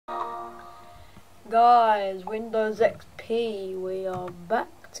Guys, Windows XP, we are back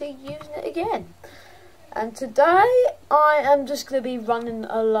to using it again. And today I am just going to be running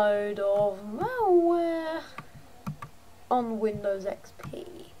a load of malware on Windows XP.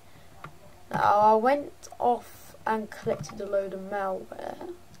 Now I went off and collected a load of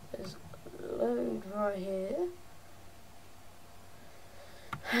malware. There's a load right here.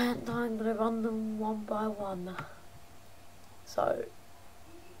 And I'm going to run them one by one. So,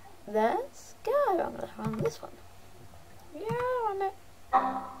 let's go. I'm going to run this one. Yeah, run it.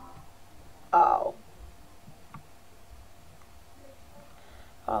 Oh.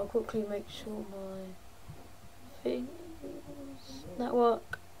 I'll quickly make sure my things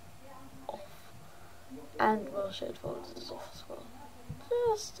network off and my shared folders is off as well.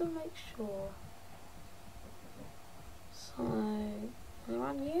 Just to make sure. So, I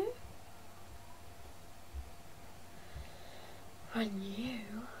run you. Run you.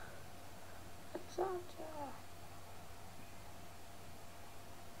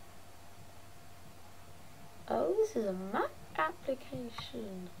 Oh, this is a Mac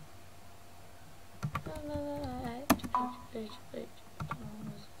application. What does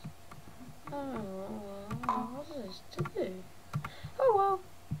this do? Oh well.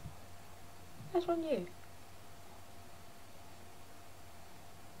 Let's run you.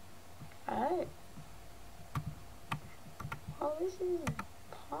 Oh. Oh, this is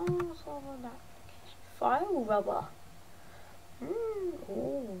part of an application. File rubber.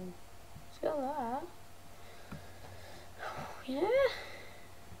 Oh, let's go there. Yeah.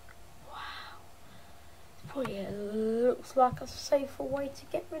 Wow. This probably looks like a safer way to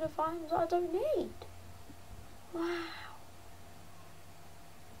get rid of items that I don't need. Wow.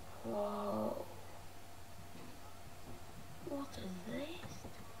 Whoa. What is this?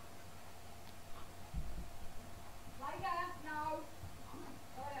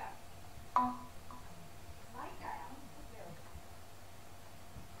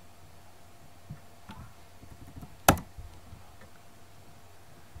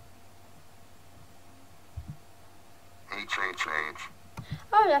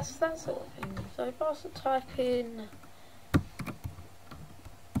 Oh, that's that sort of thing. So if I was to type in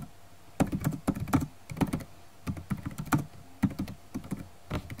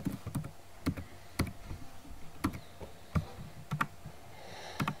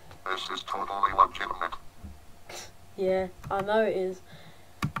this is totally legitimate. Yeah, I know it is.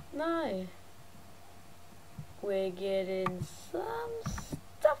 No. We're getting some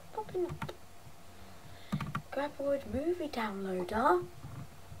stuff popping up. Graboid movie downloader.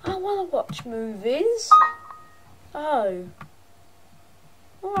 I want to watch movies. Oh.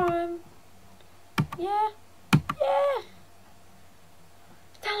 Alright. Yeah. Yeah.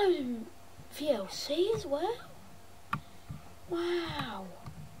 Downloading VLC as well. Wow.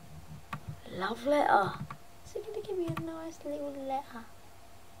 Love letter. Is it going to give me a nice little letter?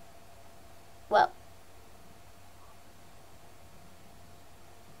 Well.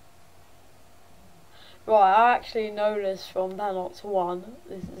 Right, I actually know this from Danox 1.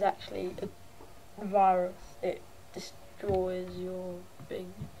 This is actually a virus. It destroys your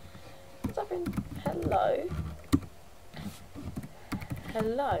thing. Type in hello.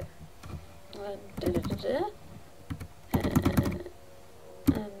 Hello. And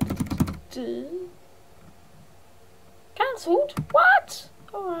cancelled? What?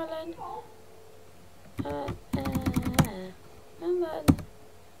 Alright then. And then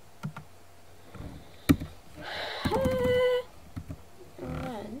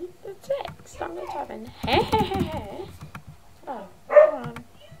the text. I'm going to type in hehehe. Oh, come on.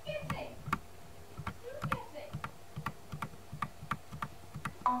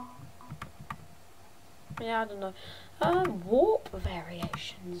 Yeah, I don't know. Warp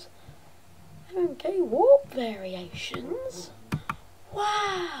variations. Okay, warp variations.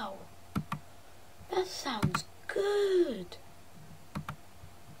 Wow. That sounds good.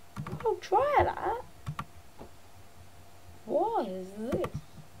 I'll try that. What is this?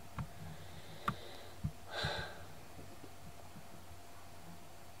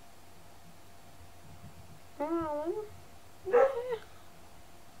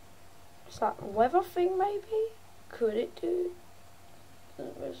 Is that a weather thing maybe? Could it do?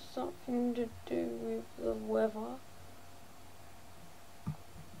 There's something to do with the weather.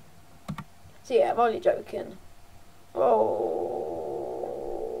 So yeah, I'm only joking. Oh.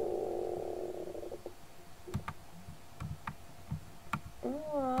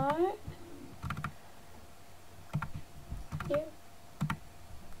 Alright. Yeah.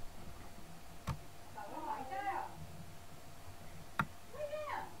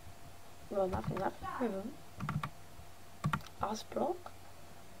 Well, nothing with them. Us block.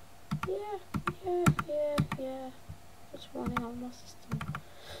 Yeah, yeah. what's running on my system.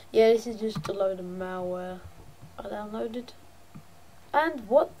 Yeah, this is just a load of malware I downloaded. And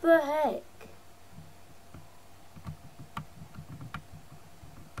what the heck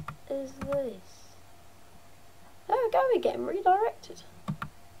is this? There we go, we're getting redirected.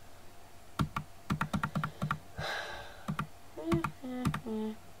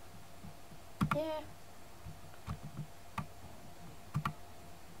 Yeah.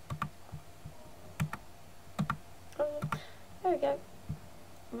 There we go.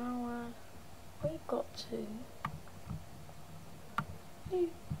 Now we've got to. Oh.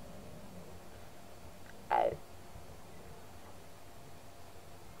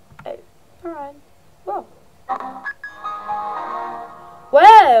 Oh. Alright. Well.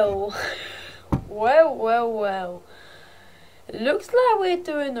 Well. Well. It looks like we're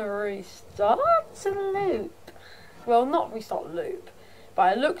doing a restart loop. Well, not restart loop,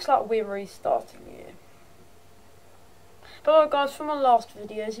 but it looks like we're restarting it. But guys, from my last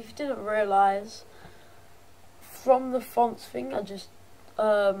videos, if you didn't realise, from the fonts thing, I just,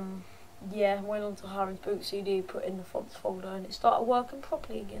 went on to Harry's Boot CD, put in the fonts folder, and it started working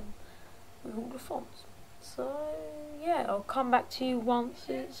properly again with all the fonts. So, yeah, I'll come back to you once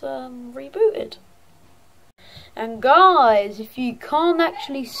it's rebooted. And guys, if you can't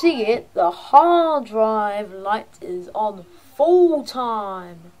actually see it, the hard drive light is on full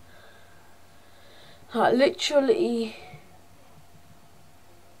time. Literally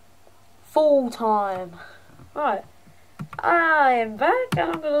full time. Right, I am back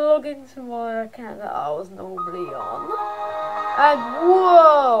and I'm going to log into my account that I was normally on. And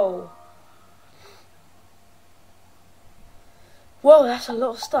whoa! Whoa, that's a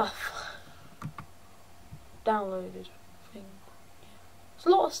lot of stuff. Downloaded thing. It's a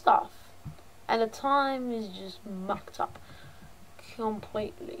lot of stuff. And the time is just mucked up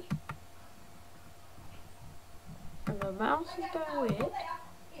completely. And the mouse is going weird.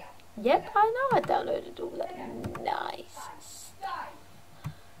 Yep, I know I downloaded all that nice stuff.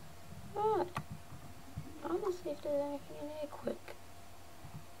 Right. I want to see if there's anything in here quick.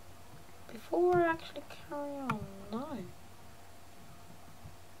 Before I actually carry on, no.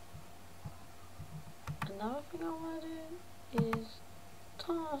 Another thing I want to do is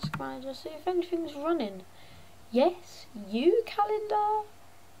task manager, see if anything's running. Yes, you calendar.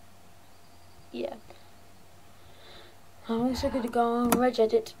 Yeah. I'm also going to go on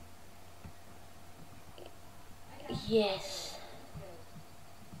regedit. Yes.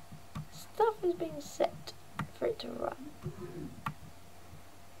 Stuff is being set for it to run.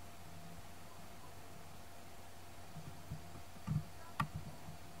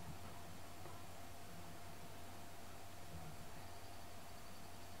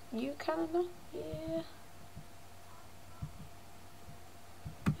 You calendar? Yeah.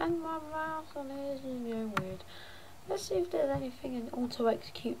 And my mouse on it is going weird. Let's see if there's anything in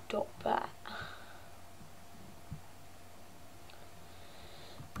auto-execute.bat.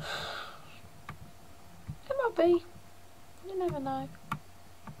 It might be. You never know.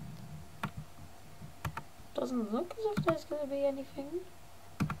 Doesn't look as if there's going to be anything.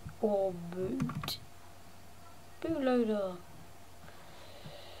 Or boot. Bootloader.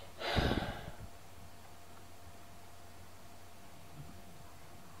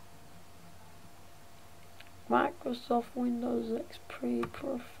 Microsoft Windows XP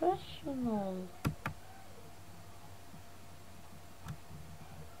Professional.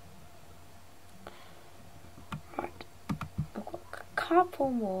 Right, I've got a couple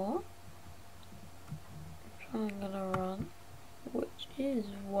more which I'm gonna run, which is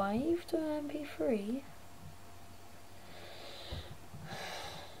Wave to MP3.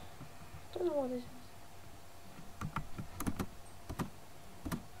 Don't know what this is.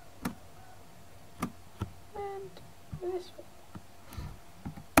 This one.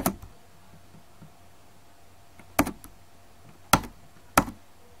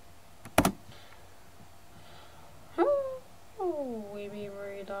 Oh, we be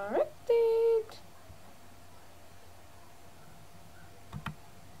redirected.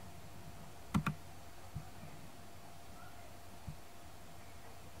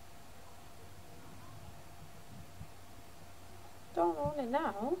 Don't want it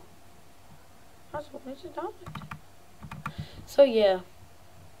now. I just wanted to download it. So yeah,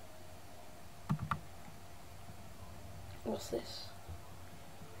 what's this?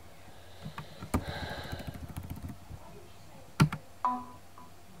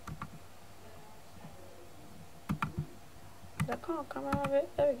 I can't come out of it.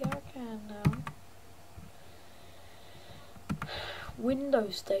 There we go, I can now.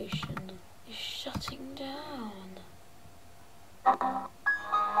 Windows Station is shutting down.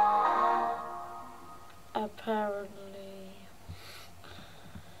 Apparently.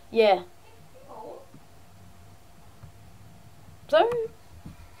 Yeah. So,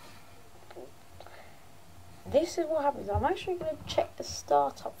 this is what happens. I'm actually going to check the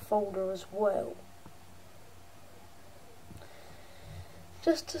startup folder as well.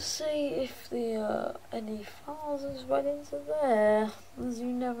 Just to see if the any files is went into there, as you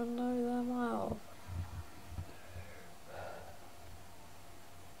never know they might have.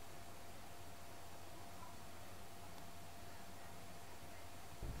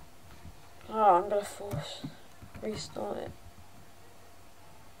 Oh, I'm gonna force restart it.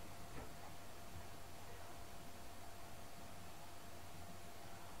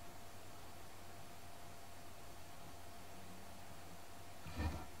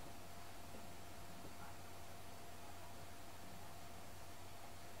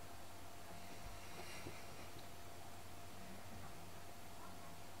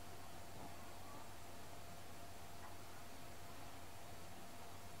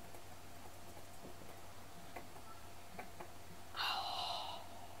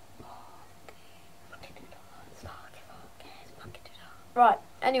 Right,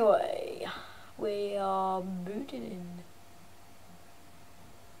 anyway, we are booting in.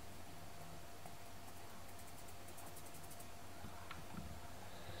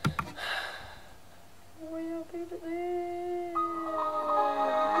 We are booting in.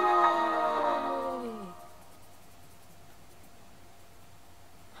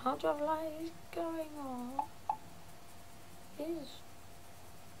 How do I have lights going on? Is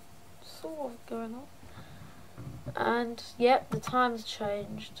sort of going on. And yep, the time's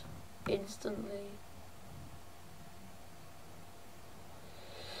changed instantly.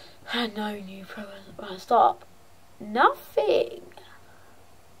 And no new progress. Right, stop. Nothing.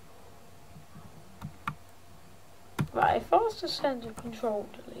 Right, if I was to send a control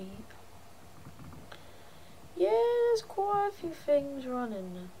delete, yeah, there's quite a few things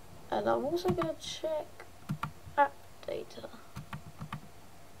running. And I'm also going to check app data.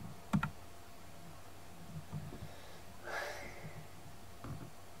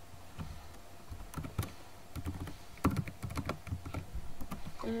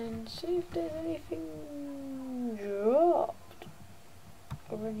 And see if there's anything dropped.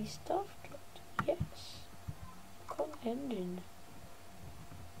 Or any stuff dropped. Yes. Con engine.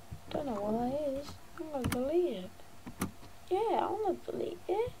 Don't know what that is. I'm gonna delete it. Yeah, I'm gonna delete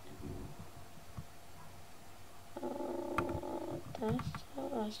it.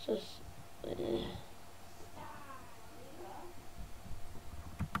 That's just.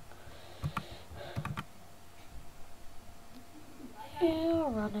 Yeah, I'll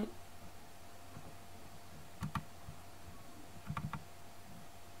run it.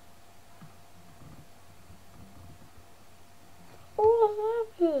 What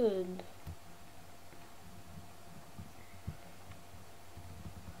happened?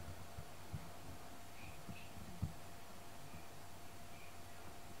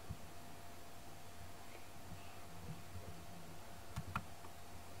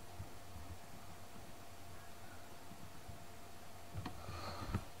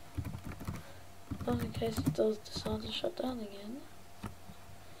 Just in case it does decide to shut down again,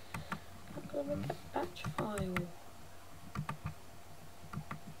 I'm gonna make a batch file.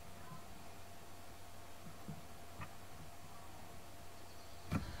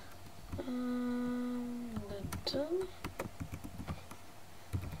 Done.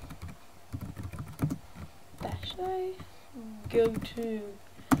 Dash A, go to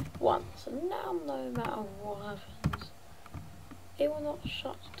 1. So now no matter what happens, it will not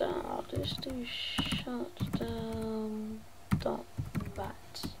shut down. I'll just do shut down dot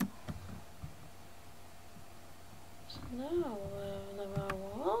bat. So now no matter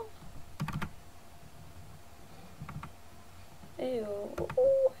what, it will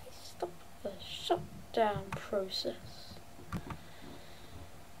always stop the shutdown process.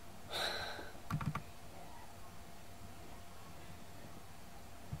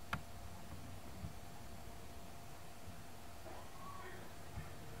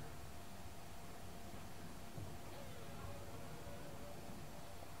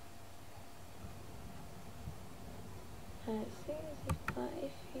 It seems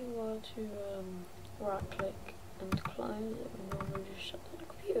if you were to right click and close, it would normally just shut down the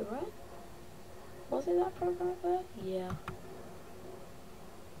computer, right? Was it that program up there? Yeah.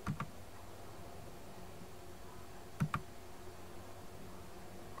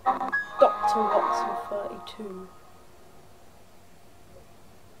 Dr. Watson 32.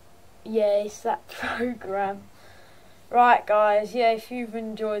 Yeah, it's that program. Right guys, yeah, if you've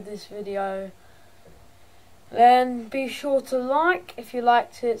enjoyed this video, Then be sure to like if you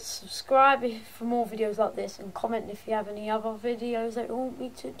liked it, subscribe for more videos like this, and comment if you have any other videos that you want me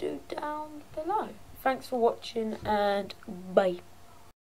to do down below. Thanks for watching, and bye.